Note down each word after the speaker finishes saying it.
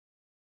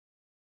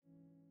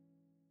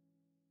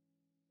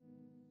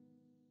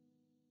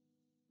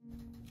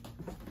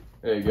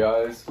Hey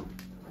guys,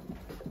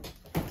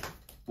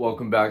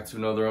 welcome back to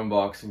another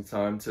unboxing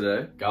time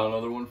today. Got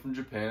another one from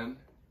Japan,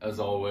 as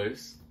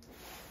always.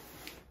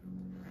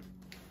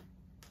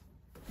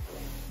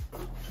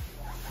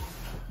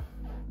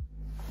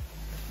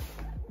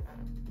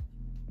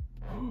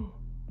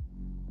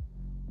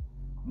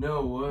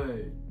 No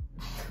way.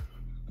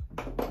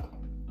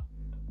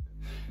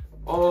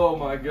 Oh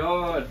my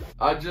god,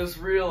 I just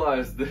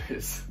realized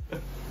this.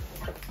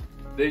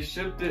 They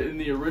shipped it in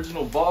the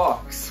original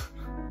box.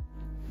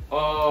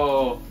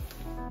 Oh,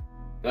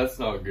 that's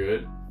not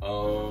good.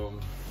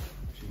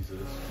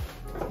 Jesus.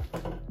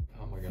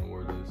 How am I gonna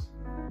word this?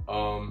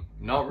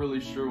 Not really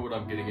sure what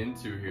I'm getting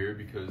into here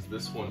because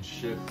this one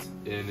shipped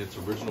in its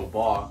original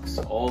box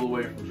all the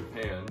way from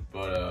Japan.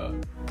 But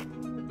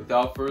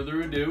without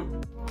further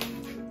ado,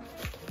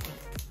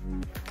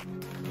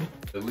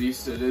 at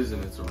least it is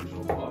in its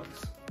original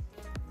box,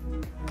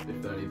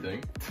 if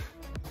anything.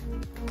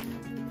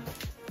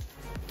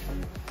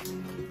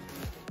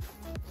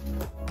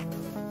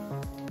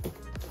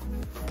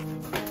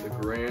 The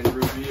grand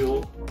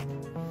reveal.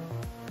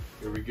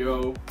 Here we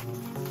go.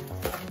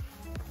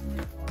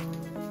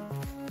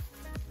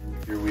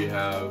 Here we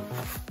have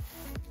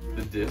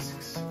the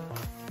discs.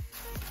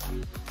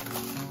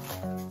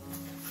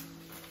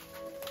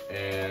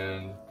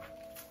 And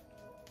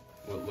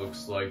what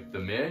looks like the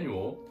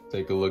manual.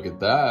 Take a look at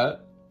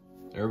that.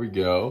 There we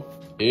go.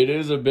 It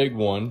is a big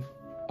one.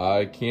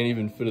 I can't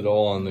even fit it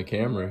all on the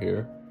camera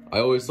here. I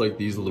always like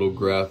these little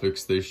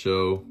graphics they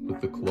show with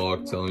the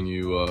clock telling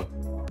you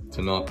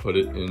to not put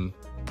it in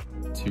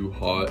too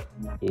hot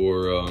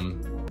or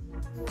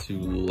too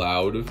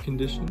loud of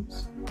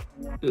conditions,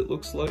 it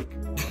looks like.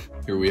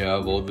 Here we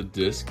have all the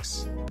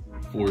discs.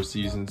 Four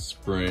Seasons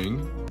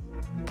Spring,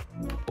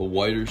 A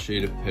Whiter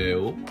Shade of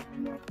Pale,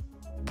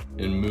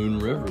 and Moon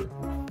River.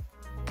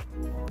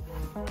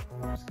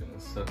 I'm just gonna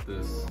set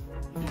this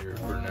here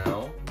for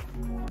now.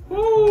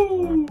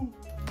 Woo!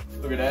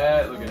 Look at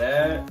that, look at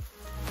that.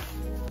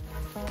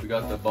 We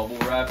got the bubble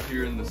wrap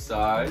here in the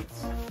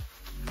sides.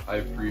 I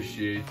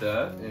appreciate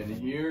that. And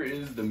here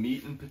is the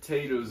meat and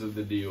potatoes of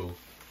the deal.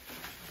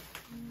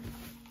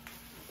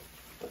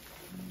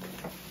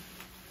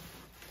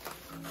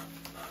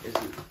 Is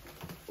it?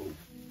 Oh.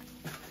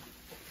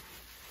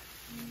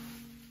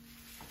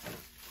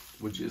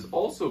 Which is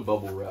also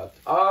bubble wrapped.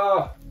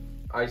 Ah,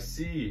 I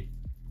see.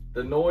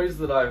 The noise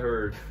that I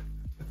heard.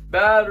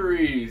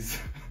 Batteries.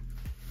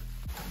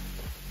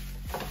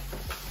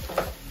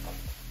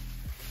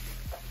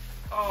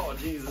 Oh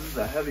geez, this is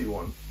a heavy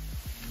one.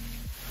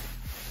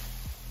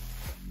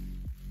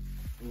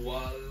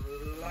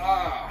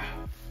 Voila!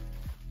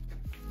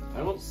 I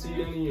don't see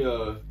any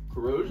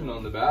corrosion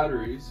on the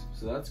batteries,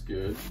 so that's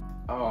good.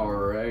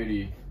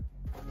 Alrighty.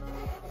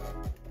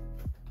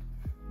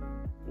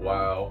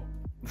 Wow.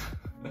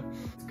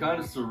 It's kind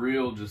of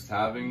surreal just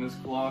having this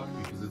clock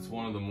because it's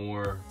one of the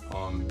more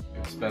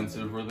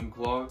expensive rhythm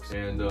clocks,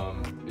 and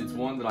it's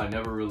one that I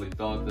never really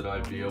thought that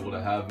I'd be able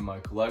to have in my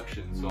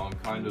collection, so I'm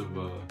kind of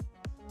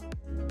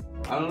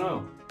I don't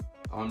know.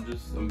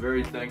 I'm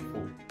very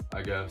thankful,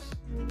 I guess.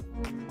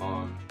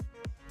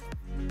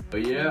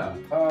 But yeah.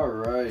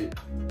 Alright.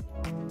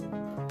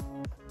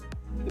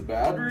 The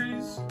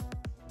batteries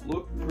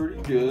look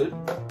pretty good.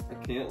 I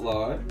can't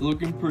lie.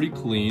 Looking pretty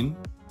clean.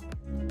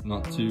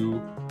 Not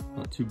too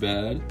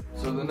bad.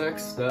 So the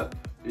next step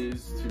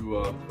is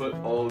to put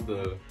all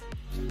the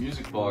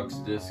music box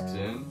discs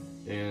in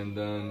and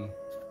then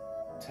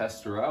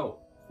test her out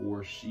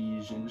for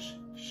Seasons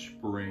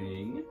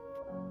Spring.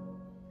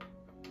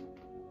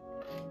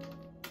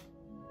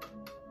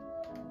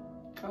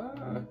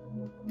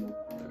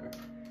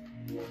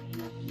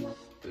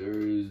 There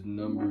is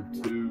number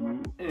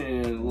 2,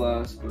 and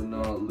last but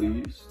not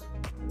least,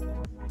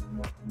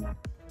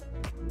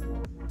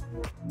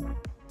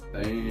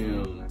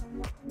 bam.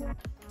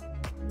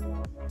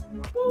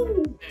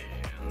 Woo.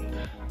 And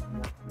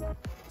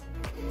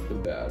the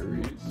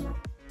batteries.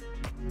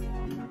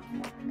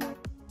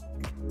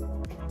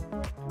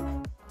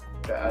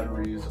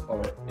 Batteries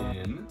are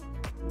in.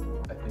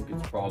 I think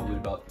it's probably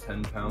about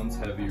 10 pounds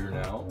heavier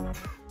now.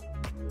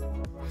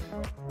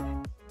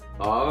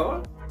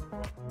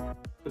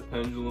 The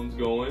pendulum's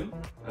going.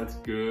 That's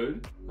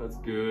good. That's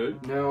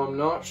good. Now I'm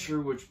not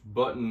sure which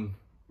button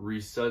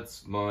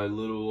resets my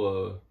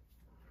little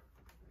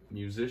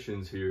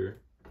musicians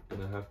here.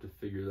 Gonna have to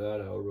figure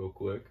that out real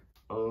quick.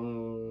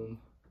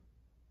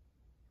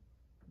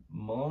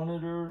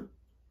 Monitor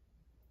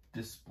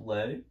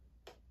display.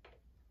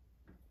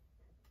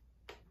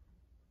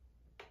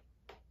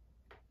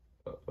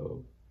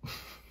 Uh-oh.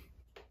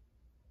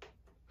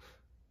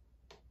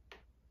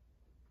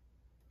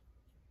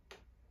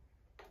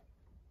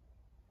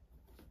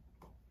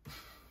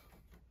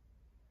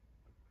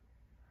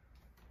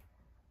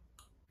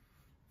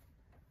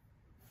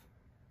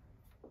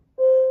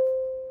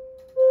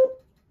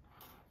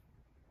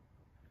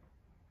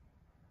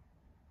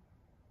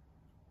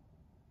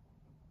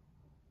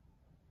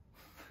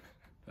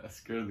 That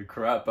scared the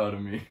crap out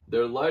of me.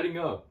 They're lighting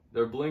up.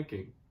 They're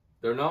blinking.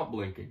 They're not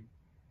blinking.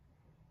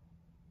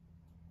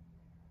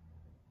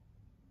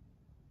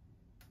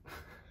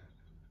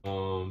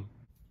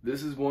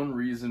 This is one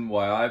reason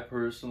why I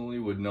personally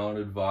would not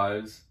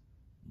advise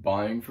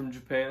buying from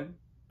Japan,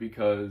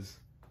 because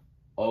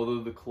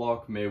although the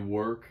clock may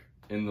work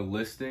in the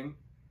listing,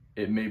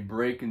 it may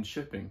break in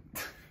shipping.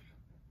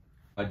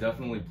 I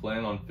definitely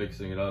plan on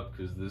fixing it up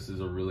because this is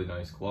a really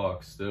nice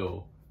clock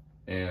still,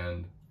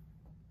 and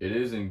it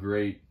is in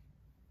great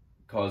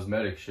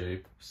cosmetic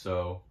shape,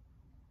 so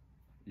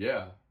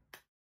yeah.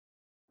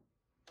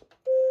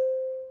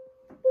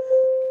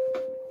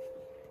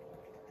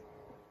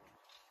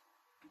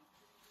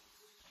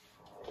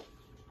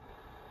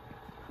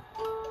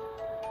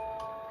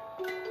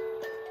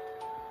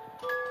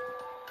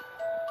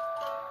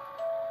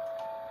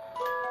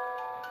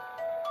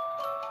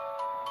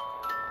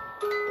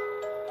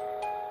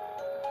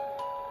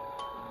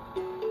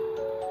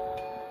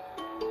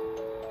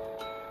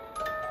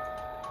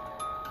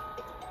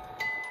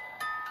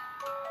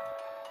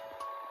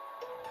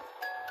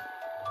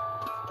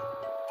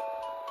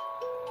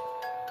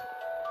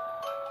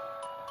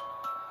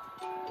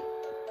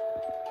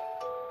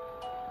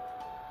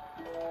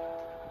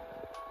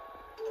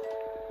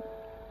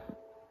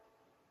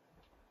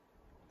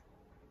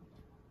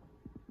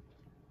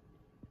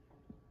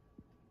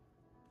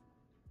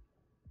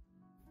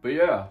 But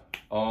yeah,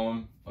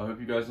 I hope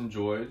you guys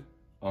enjoyed.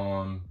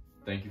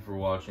 Thank you for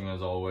watching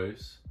as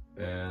always,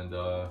 and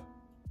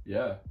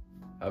yeah,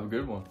 have a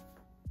good one.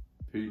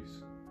 Peace.